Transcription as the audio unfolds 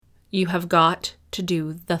You have got to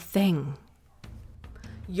do the thing.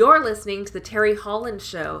 You're listening to The Terry Holland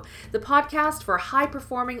Show, the podcast for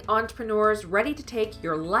high-performing entrepreneurs ready to take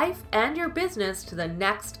your life and your business to the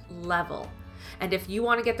next level. And if you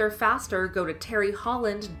want to get there faster, go to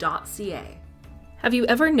terryholland.ca. Have you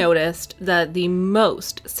ever noticed that the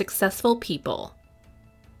most successful people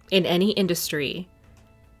in any industry,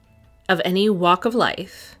 of any walk of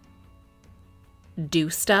life, do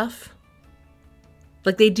stuff?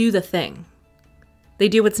 Like, they do the thing. They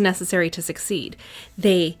do what's necessary to succeed.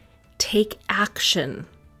 They take action.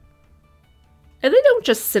 And they don't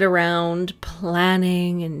just sit around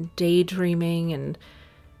planning and daydreaming and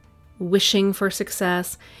wishing for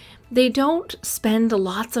success. They don't spend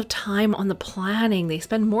lots of time on the planning. They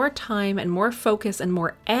spend more time and more focus and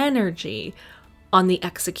more energy on the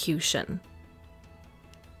execution.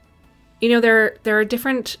 You know, there are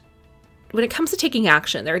different, when it comes to taking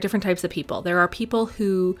action, there are different types of people. There are people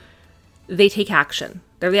who they take action.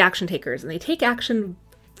 They're the action takers, and they take action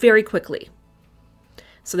very quickly.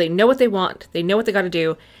 So they know what they want, they know what they got to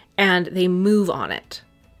do, and they move on it.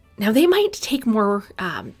 Now they might make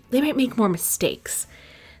more mistakes.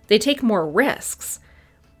 They take more risks,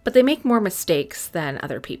 but they make more mistakes than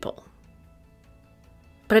other people.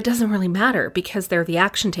 But it doesn't really matter because they're the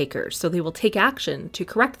action takers, so they will take action to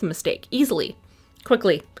correct the mistake easily,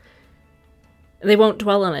 quickly. They won't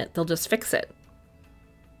dwell on it, they'll just fix it.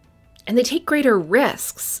 And they take greater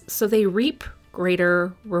risks, so they reap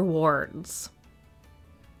greater rewards.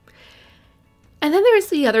 And then there's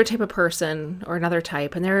the other type of person, or another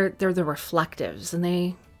type, and they're the reflectives, and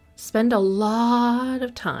they spend a lot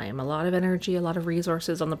of time, a lot of energy, a lot of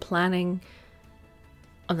resources on the planning,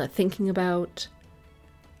 on the thinking about,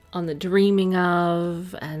 on the dreaming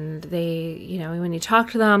of, and they, you know, when you talk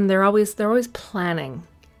to them, they're always planning,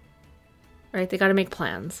 right? They got to make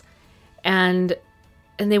plans. And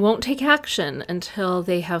they won't take action until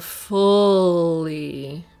they have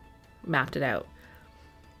fully mapped it out.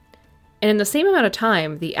 And in the same amount of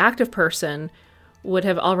time, the active person would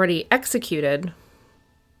have already executed,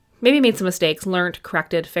 maybe made some mistakes, learned,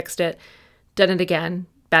 corrected, fixed it, done it again,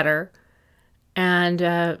 better. And,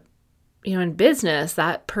 in business,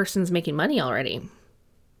 that person's making money already.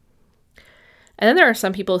 And then there are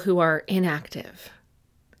some people who are inactive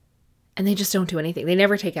and they just don't do anything. They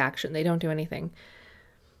never take action. They don't do anything.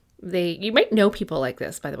 You might know people like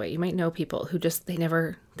this, by the way. You might know people who just, they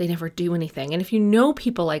never do anything. And if you know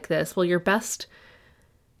people like this, well, you're best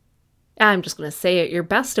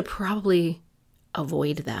to probably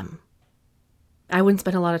avoid them. I wouldn't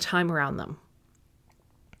spend a lot of time around them.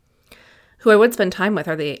 Who I would spend time with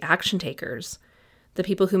are the action takers, the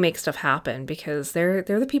people who make stuff happen, because they're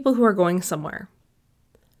the people who are going somewhere.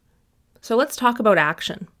 So let's talk about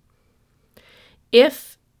action.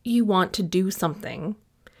 If you want to do something,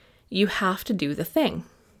 you have to do the thing.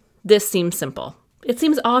 This seems simple. It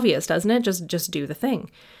seems obvious, doesn't it? Just do the thing.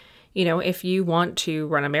 You know, if you want to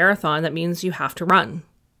run a marathon, that means you have to run.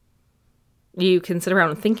 You can sit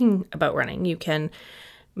around thinking about running. You can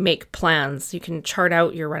make plans. You can chart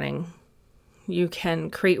out your running. You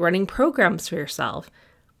can create running programs for yourself.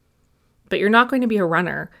 But you're not going to be a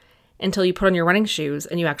runner until you put on your running shoes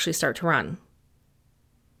and you actually start to run.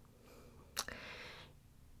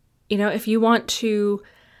 You know, if you want to,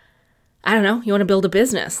 you want to build a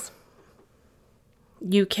business,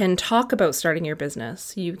 you can talk about starting your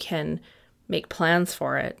business. You can make plans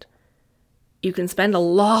for it. You can spend a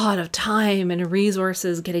lot of time and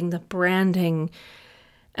resources getting the branding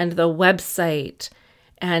and the website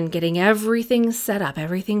and getting everything set up,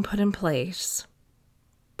 everything put in place.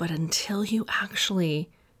 But until you actually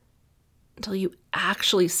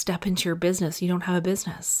step into your business, you don't have a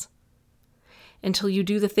business. Until you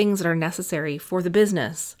do the things that are necessary for the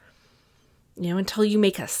business, until you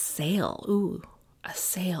make a sale,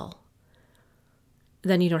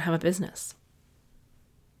 then you don't have a business.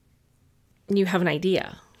 You have an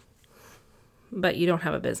idea, but you don't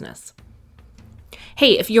have a business.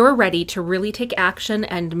 Hey, if you're ready to really take action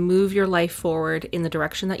and move your life forward in the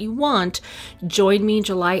direction that you want, join me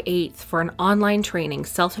July 8th for an online training,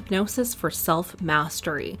 Self-Hypnosis for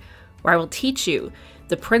Self-Mastery, where I will teach you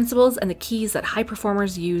the principles and the keys that high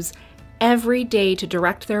performers use every day to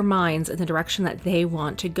direct their minds in the direction that they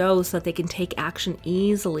want to go so that they can take action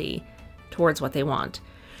easily towards what they want.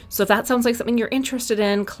 So if that sounds like something you're interested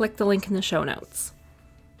in, click the link in the show notes.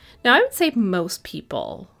 Now, I would say most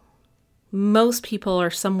people are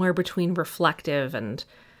somewhere between reflective and,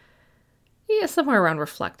 somewhere around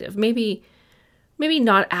reflective. Maybe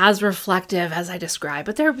not as reflective as I described,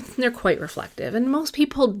 but they're quite reflective. And most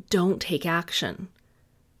people don't take action.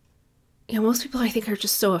 Most people, I think, are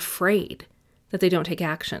just so afraid that they don't take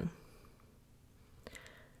action.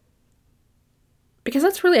 Because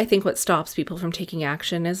that's really, I think, what stops people from taking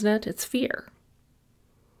action, isn't it? It's fear.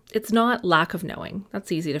 It's not lack of knowing.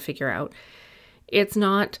 That's easy to figure out. It's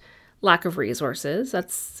not lack of resources.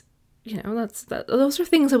 Those are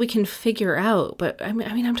things that we can figure out. But I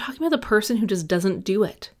mean, I'm talking about the person who just doesn't do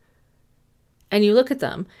it. And you look at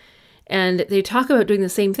them and they talk about doing the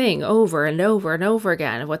same thing over and over and over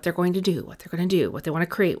again of what they're going to do, what they're going to do, what they want to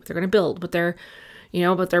create, what they're going to build, what their,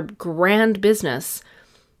 about their grand business.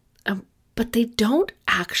 But they don't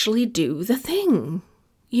actually do the thing.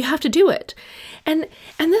 You have to do it. And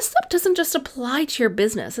this stuff doesn't just apply to your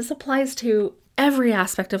business. This applies to every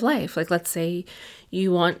aspect of life. Like, let's say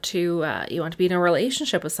you want to be in a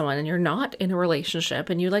relationship with someone and you're not in a relationship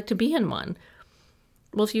and you like to be in one.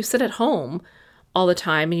 Well, if you sit at home all the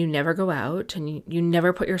time and you never go out and you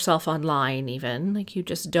never put yourself online even, like you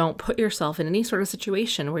just don't put yourself in any sort of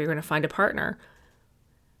situation where you're going to find a partner,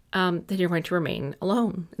 then you're going to remain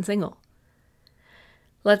alone and single.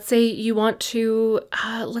 Let's say you want to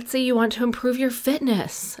improve your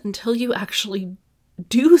fitness. Until you actually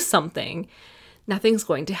do something, nothing's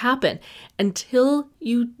going to happen. Until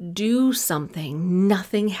you do something,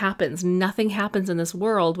 nothing happens. Nothing happens in this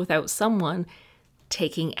world without someone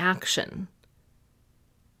taking action.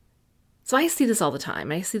 So I see this all the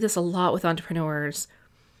time. I see this a lot with entrepreneurs,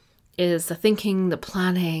 is the thinking, the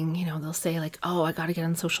planning. They'll say like, oh, I got to get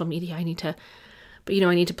on social media. I need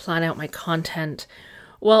to plan out my content.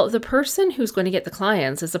 Well, the person who's going to get the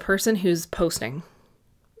clients is the person who's posting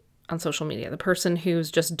on social media, the person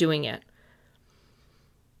who's just doing it.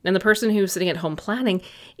 And the person who's sitting at home planning,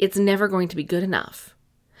 it's never going to be good enough.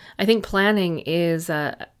 I think planning is,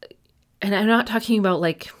 and I'm not talking about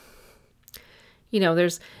like,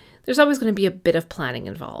 there's always going to be a bit of planning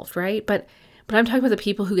involved, right? But I'm talking about the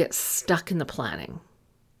people who get stuck in the planning.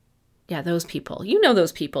 Yeah, those people.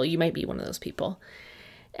 Those people. You might be one of those people.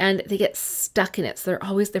 And they get stuck in it. So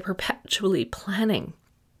they're perpetually planning.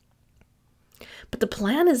 But the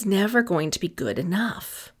plan is never going to be good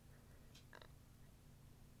enough.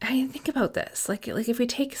 I mean, think about this. Like if we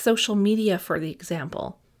take social media for the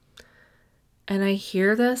example, and I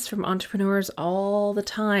hear this from entrepreneurs all the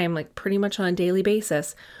time, like pretty much on a daily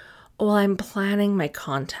basis. Well, I'm planning my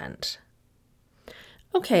content.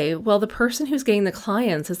 Okay, well, the person who's getting the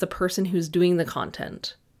clients is the person who's doing the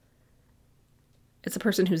content. It's the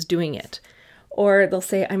person who's doing it. Or they'll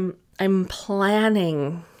say, I'm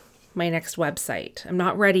planning my next website. I'm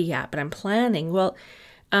not ready yet, but I'm planning. Well,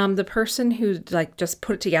 the person who like just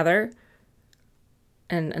put it together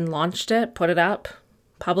and launched it, put it up,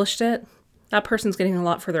 published it, that person's getting a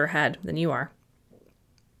lot further ahead than you are.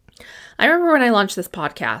 I remember when I launched this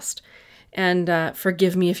podcast, and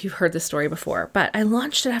forgive me if you've heard this story before, but I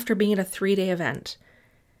launched it after being at a 3-day event.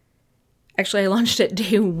 Actually, I launched it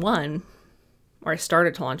day one. Or I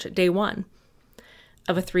started to launch it day one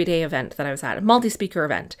of a 3-day event that I was at, a multi-speaker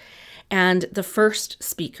event. And the first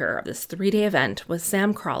speaker of this 3-day event was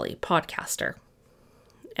Sam Crawley, podcaster.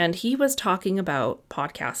 And he was talking about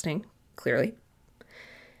podcasting, clearly,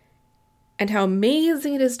 and how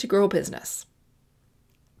amazing it is to grow a business.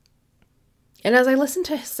 And as I listened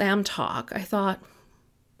to Sam talk, I thought,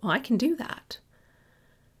 well, I can do that.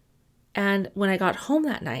 And when I got home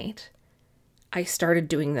that night, I started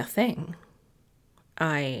doing the thing.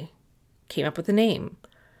 I came up with a name.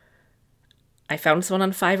 I found someone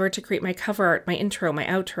on Fiverr to create my cover art, my intro, my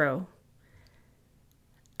outro.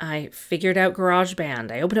 I figured out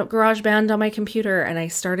GarageBand. I opened up GarageBand on my computer and I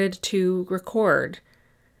started to record.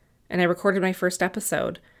 And I recorded my first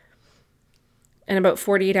episode. And about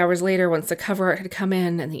 48 hours later, once the cover art had come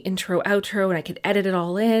in and the intro, outro, and I could edit it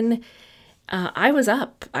all in, I was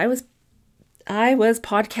up. I was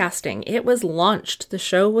podcasting. It was launched. The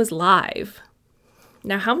show was live.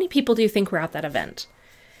 Now, how many people do you think were at that event?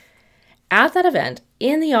 At that event,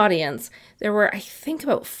 in the audience, there were, I think,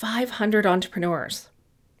 about 500 entrepreneurs.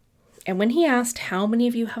 And when he asked, how many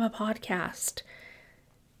of you have a podcast?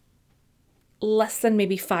 Less than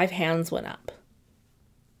maybe 5 hands went up.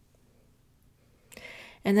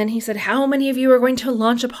 And then he said, how many of you are going to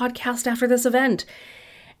launch a podcast after this event?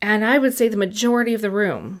 And I would say the majority of the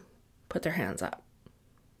room put their hands up.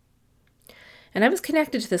 And I was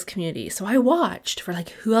connected to this community, so I watched for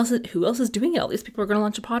like, who else is doing it? All these people are going to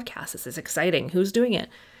launch a podcast. This is exciting. Who's doing it?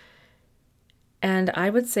 And I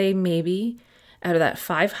would say maybe out of that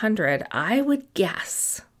 500, I would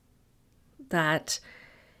guess that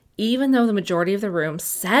even though the majority of the room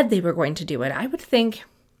said they were going to do it, I would think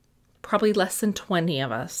probably less than 20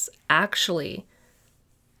 of us actually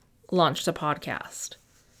launched a podcast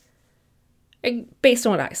based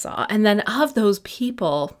on what I saw. And then of those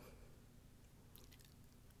people,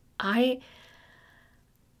 I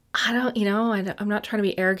I'm not trying to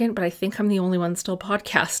be arrogant, but I think I'm the only one still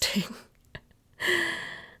podcasting.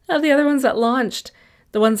 Of the other ones that launched,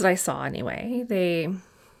 the ones that I saw anyway, they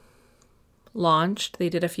launched, they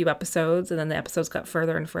did a few episodes, and then the episodes got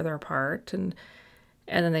further and further apart, and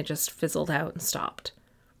then they just fizzled out and stopped.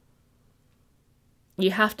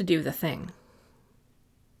 You have to do the thing.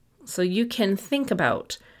 So you can think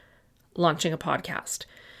about launching a podcast.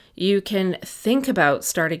 You can think about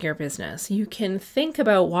starting your business. You can think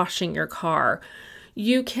about washing your car.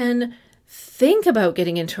 You can think about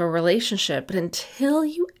getting into a relationship, but until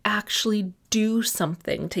you actually do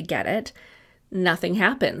something to get it, nothing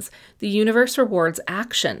happens. The universe rewards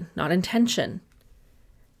action, not intention.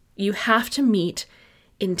 You have to meet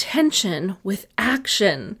intention with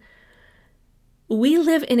action. We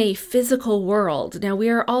live in a physical world. Now, we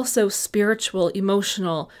are also spiritual,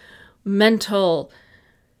 emotional, mental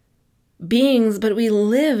beings, but we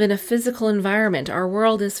live in a physical environment. Our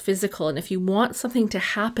world is physical. And if you want something to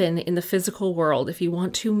happen in the physical world, if you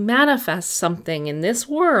want to manifest something in this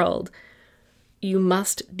world, you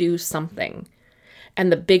must do something.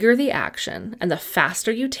 And the bigger the action and the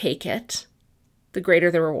faster you take it, the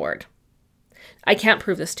greater the reward. I can't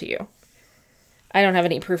prove this to you. I don't have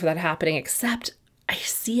any proof of that happening, except I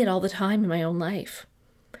see it all the time in my own life.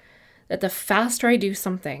 That the faster I do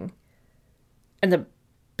something and the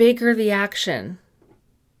bigger the action,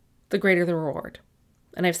 the greater the reward.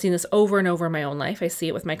 And I've seen this over and over in my own life. I see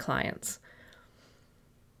it with my clients.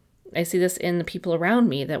 I see this in the people around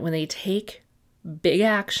me, that when they take big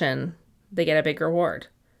action, they get a big reward.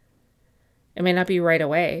 It may not be right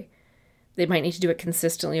away. They might need to do it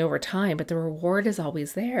consistently over time, but the reward is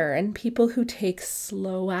always there. And people who take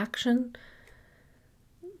slow action,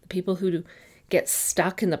 people who get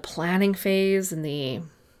stuck in the planning phase and the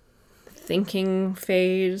thinking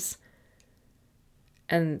phase,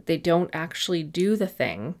 and they don't actually do the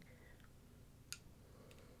thing,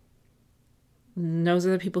 those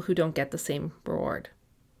are the people who don't get the same reward.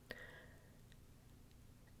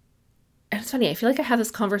 And it's funny, I feel like I have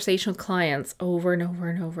this conversation with clients over and over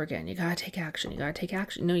and over again. You gotta take action. You gotta take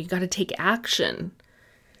action. No, you gotta take action.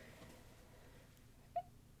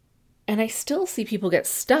 And I still see people get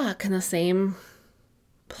stuck in the same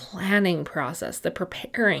planning process, the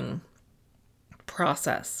preparing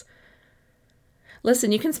process.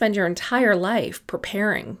 Listen, you can spend your entire life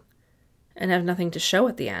preparing and have nothing to show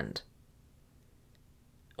at the end.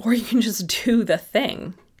 Or you can just do the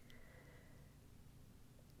thing.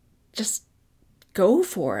 Just go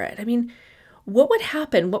for it. I mean, what would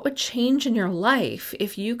happen? What would change in your life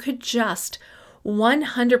if you could just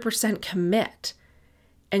 100% commit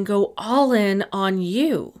and go all in on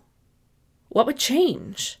you? What would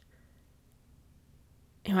change?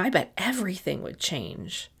 I bet everything would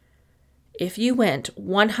change if you went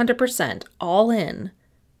 100% all in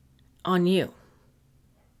on you.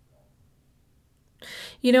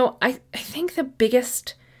 I think the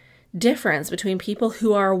biggest difference between people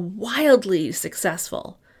who are wildly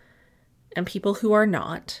successful and people who are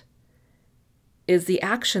not is the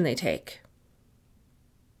action they take.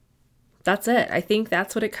 That's it. I think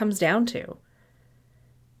that's what it comes down to.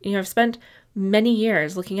 I've spent many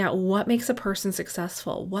years looking at what makes a person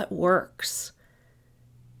successful, what works.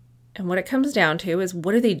 And what it comes down to is,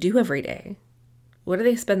 what do they do every day? What do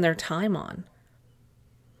they spend their time on?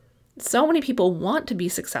 So many people want to be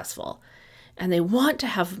successful, and they want to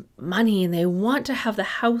have money, and they want to have the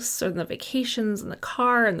house and the vacations and the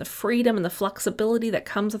car and the freedom and the flexibility that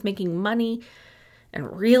comes with making money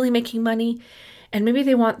and really making money. And maybe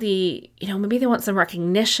they want maybe they want some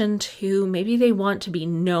recognition too. Maybe they want to be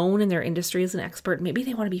known in their industry as an expert. Maybe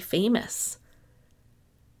they want to be famous.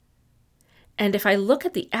 And if I look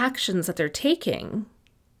at the actions that they're taking,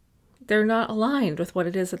 they're not aligned with what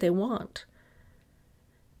it is that they want.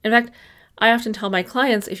 In fact, I often tell my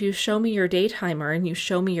clients, if you show me your day timer and you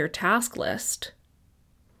show me your task list,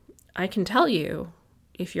 I can tell you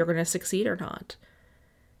if you're going to succeed or not.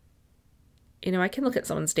 I can look at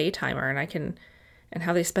someone's day timer and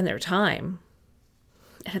how they spend their time.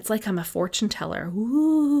 And it's like I'm a fortune teller.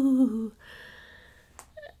 Woo!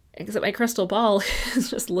 Except my crystal ball is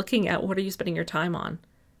just looking at, what are you spending your time on?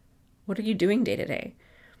 What are you doing day to day?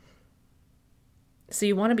 So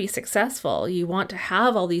you want to be successful. You want to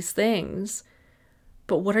have all these things.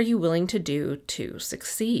 But what are you willing to do to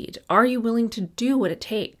succeed? Are you willing to do what it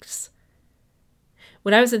takes?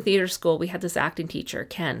 When I was in theater school, we had this acting teacher,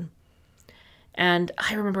 Ken. And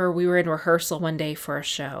I remember we were in rehearsal one day for a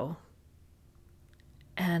show.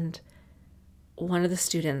 And one of the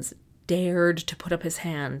students dared to put up his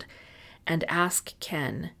hand and ask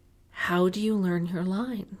Ken, "How do you learn your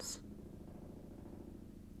lines?"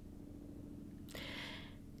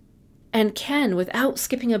 And Ken, without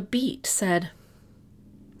skipping a beat, said,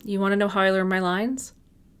 "You want to know how I learn my lines?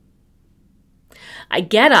 I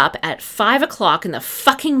get up at 5 o'clock in the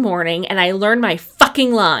fucking morning and I learn my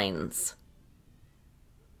fucking lines."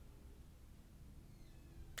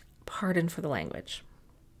 Pardon for the language.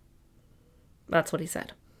 That's what he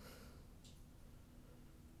said.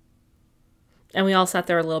 And we all sat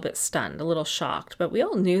there a little bit stunned, a little shocked, but we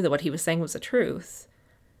all knew that what he was saying was the truth.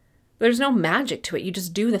 There's no magic to it. You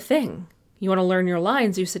just do the thing. You want to learn your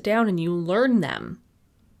lines, you sit down and you learn them.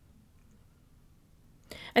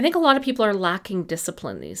 I think a lot of people are lacking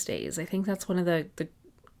discipline these days. I think that's one of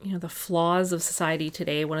the flaws of society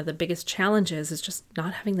today. One of the biggest challenges is just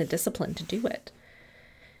not having the discipline to do it.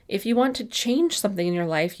 If you want to change something in your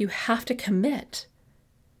life, you have to commit.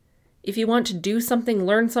 If you want to do something,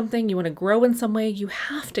 learn something, you want to grow in some way, you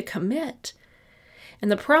have to commit. And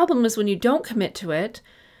the problem is when you don't commit to it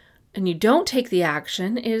and you don't take the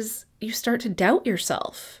action is you start to doubt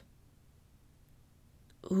yourself.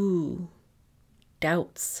 Ooh,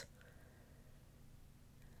 doubts.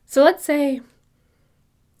 So let's say,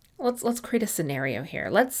 let's create a scenario here.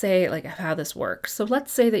 Let's say like how this works. So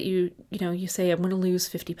let's say that you say, I'm going to lose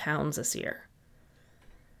 50 pounds this year.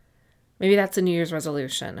 Maybe that's a New Year's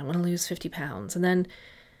resolution. I want to lose 50 pounds. And then,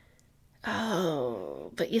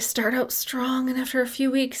 but you start out strong. And after a few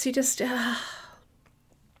weeks, you just,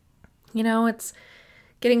 it's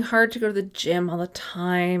getting hard to go to the gym all the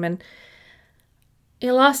time. And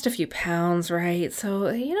you lost a few pounds, right? So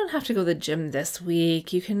you don't have to go to the gym this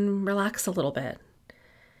week. You can relax a little bit.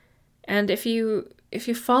 And if you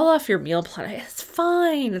fall off your meal plan, it's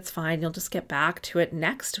fine. It's fine. You'll just get back to it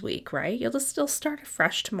next week, right? You'll just still start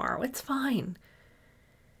afresh tomorrow. It's fine.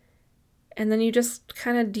 And then you just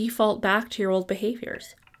kind of default back to your old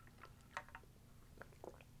behaviors.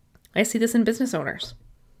 I see this in business owners,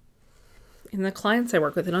 in the clients I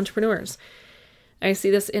work with, in entrepreneurs. I see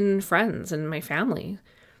this in friends and my family.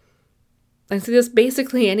 I see this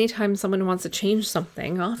basically anytime someone wants to change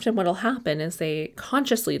something. Often what will happen is they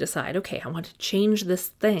consciously decide, okay, I want to change this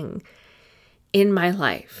thing in my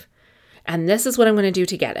life. And this is what I'm going to do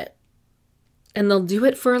to get it. And they'll do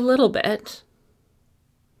it for a little bit.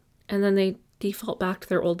 And then they default back to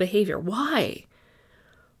their old behavior. Why?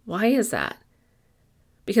 Why is that?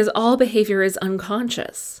 Because all behavior is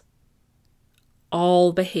unconscious.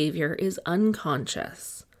 All behavior is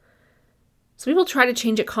unconscious. So people try to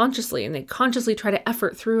change it consciously and they consciously try to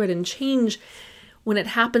effort through it, and change when it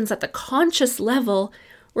happens at the conscious level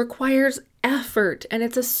requires effort, and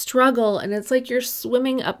it's a struggle, and it's like you're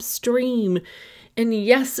swimming upstream. And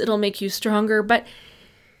yes, it'll make you stronger, but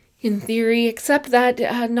in theory, except that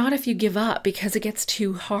not if you give up, because it gets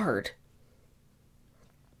too hard.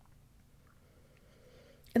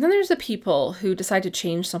 And then there's the people who decide to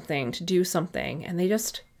change something, to do something, and they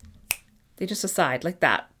just decide like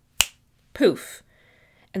that. Poof.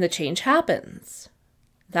 And the change happens.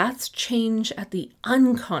 That's change at the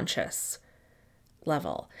unconscious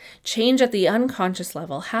level. Change at the unconscious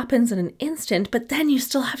level happens in an instant, but then you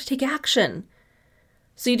still have to take action.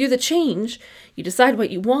 So you do the change, you decide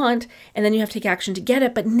what you want, and then you have to take action to get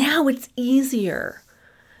it. But now it's easier.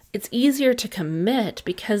 It's easier to commit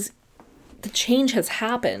because the change has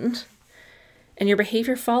happened and your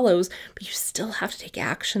behavior follows, but you still have to take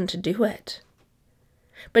action to do it.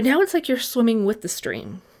 But now it's like you're swimming with the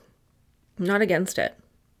stream, not against it.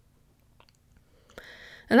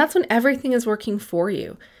 And that's when everything is working for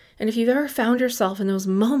you. And if you've ever found yourself in those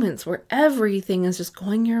moments where everything is just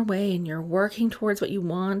going your way and you're working towards what you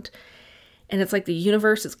want, and it's like the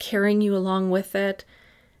universe is carrying you along with it,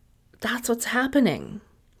 that's what's happening.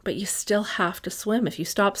 But you still have to swim. If you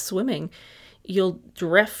stop swimming, you'll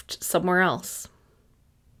drift somewhere else.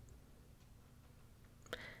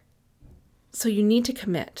 So you need to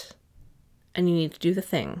commit, and you need to do the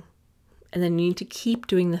thing, and then you need to keep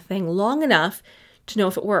doing the thing long enough to know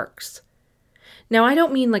if it works. Now, I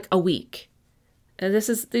don't mean like a week. This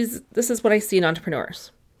is what I see in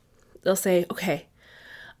entrepreneurs. They'll say, okay,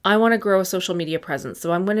 I want to grow a social media presence,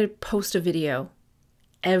 so I'm going to post a video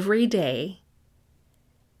every day,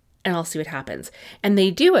 and I'll see what happens. And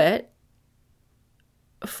they do it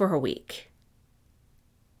for a week.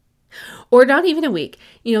 Or not even a week.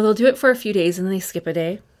 They'll do it for a few days and then they skip a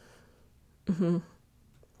day. And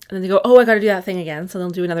then they go, oh, I got to do that thing again. So they'll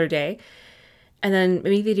do another day. And then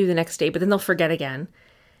maybe they do the next day, but then they'll forget again.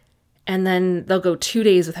 And then they'll go 2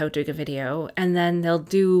 days without doing a video. And then they'll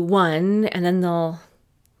do one, and then they'll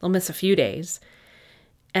miss a few days.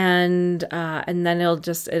 And then it'll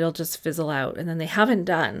just fizzle out. And then they haven't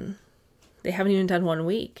even done 1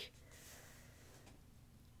 week.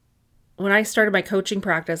 When I started my coaching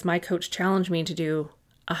practice, my coach challenged me to do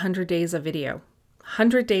 100 days of video,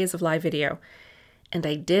 100 days of live video. And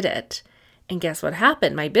I did it. And guess what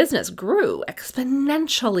happened? My business grew,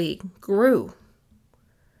 exponentially grew.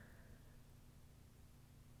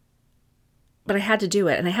 But I had to do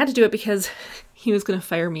it. And I had to do it because he was going to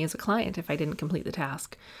fire me as a client if I didn't complete the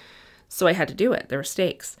task. So I had to do it. There were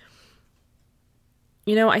stakes.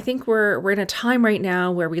 You know, I think we're in a time right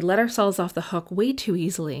now where we let ourselves off the hook way too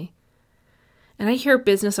easily. And I hear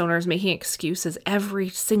business owners making excuses every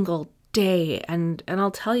single day. And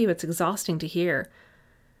I'll tell you, it's exhausting to hear.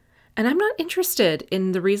 And I'm not interested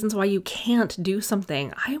in the reasons why you can't do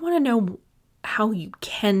something. I want to know how you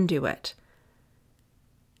can do it.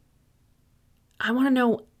 I want to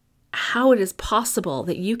know how it is possible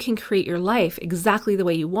that you can create your life exactly the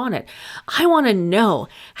way you want it. I want to know,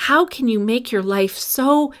 how can you make your life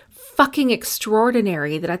so fucking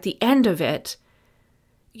extraordinary that at the end of it,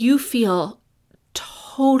 you feel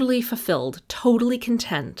totally fulfilled, totally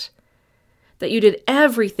content, that you did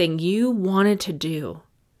everything you wanted to do.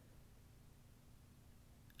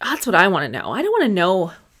 That's what I want to know. I don't want to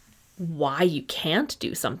know why you can't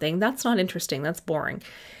do something. That's not interesting. That's boring.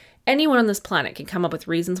 Anyone on this planet can come up with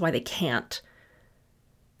reasons why they can't,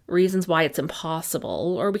 reasons why it's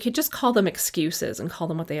impossible, or we could just call them excuses and call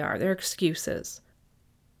them what they are. They're excuses.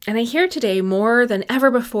 And I hear today more than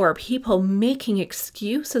ever before people making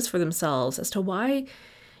excuses for themselves as to why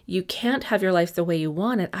you can't have your life the way you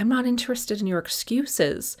want it. I'm not interested in your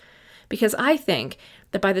excuses, because I think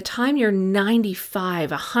that by the time you're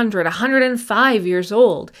 95, 100, 105 years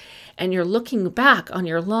old, and you're looking back on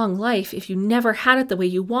your long life, if you never had it the way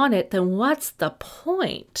you want it, then what's the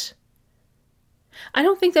point? I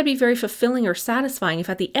don't think that'd be very fulfilling or satisfying if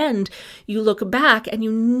at the end you look back and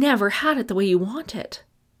you never had it the way you want it.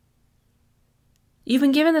 You've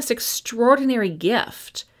been given this extraordinary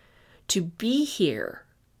gift to be here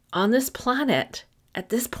on this planet at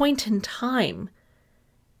this point in time.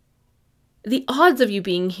 The odds of you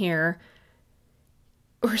being here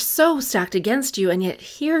are so stacked against you, and yet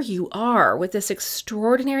here you are with this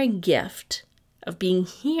extraordinary gift of being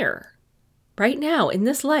here right now in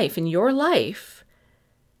this life, in your life.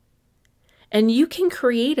 And you can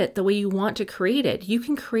create it the way you want to create it. You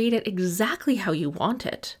can create it exactly how you want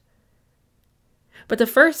it. But the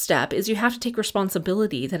first step is you have to take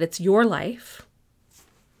responsibility that it's your life,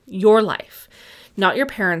 not your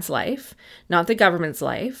parents' life, not the government's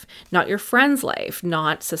life, not your friend's life,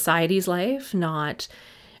 not society's life, not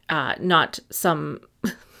some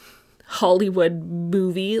Hollywood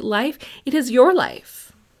movie life. It is your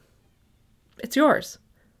life. It's yours.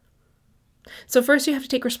 So first you have to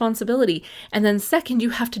take responsibility, and then second, you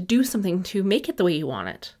have to do something to make it the way you want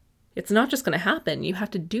it. It's not just going to happen. You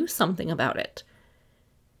have to do something about it.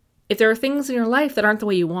 If there are things in your life that aren't the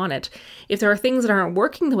way you want it, if there are things that aren't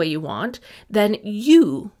working the way you want, then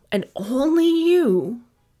you, and only you,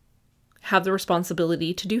 have the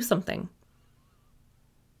responsibility to do something.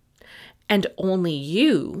 And only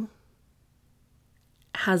you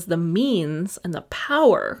has the means and the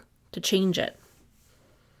power to change it.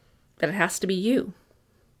 But it has to be you.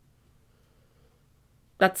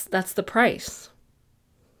 That's the price.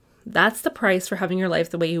 That's the price for having your life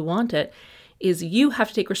the way you want it. Is you have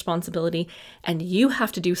to take responsibility and you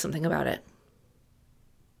have to do something about it.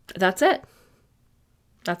 That's it.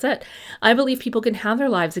 That's it. I believe people can have their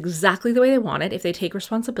lives exactly the way they want it if they take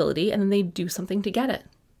responsibility and then they do something to get it.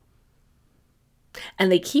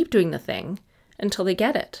 And they keep doing the thing until they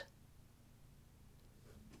get it.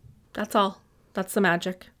 That's all. That's the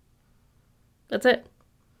magic. That's it.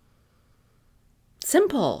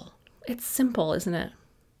 Simple. It's simple, isn't it?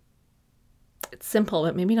 It's simple,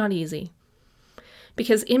 but maybe not easy.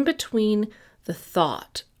 Because in between the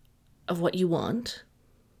thought of what you want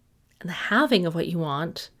and the having of what you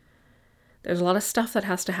want, there's a lot of stuff that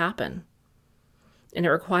has to happen. And it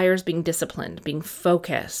requires being disciplined, being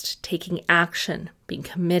focused, taking action, being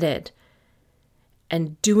committed,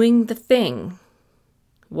 and doing the thing,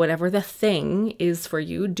 whatever the thing is for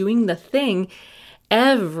you, doing the thing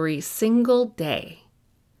every single day.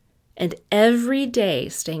 And every day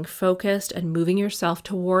staying focused and moving yourself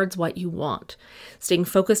towards what you want, staying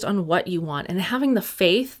focused on what you want and having the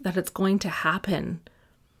faith that it's going to happen.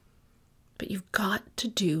 But you've got to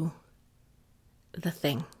do the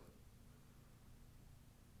thing.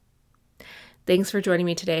 Thanks for joining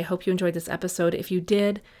me today. I hope you enjoyed this episode. If you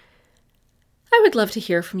did, I would love to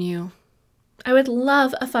hear from you. I would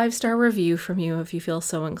love a 5-star review from you if you feel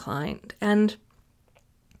so inclined. And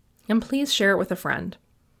please share it with a friend.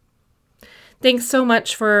 Thanks so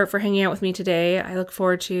much for hanging out with me today. I look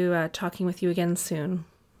forward to talking with you again soon.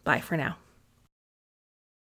 Bye for now.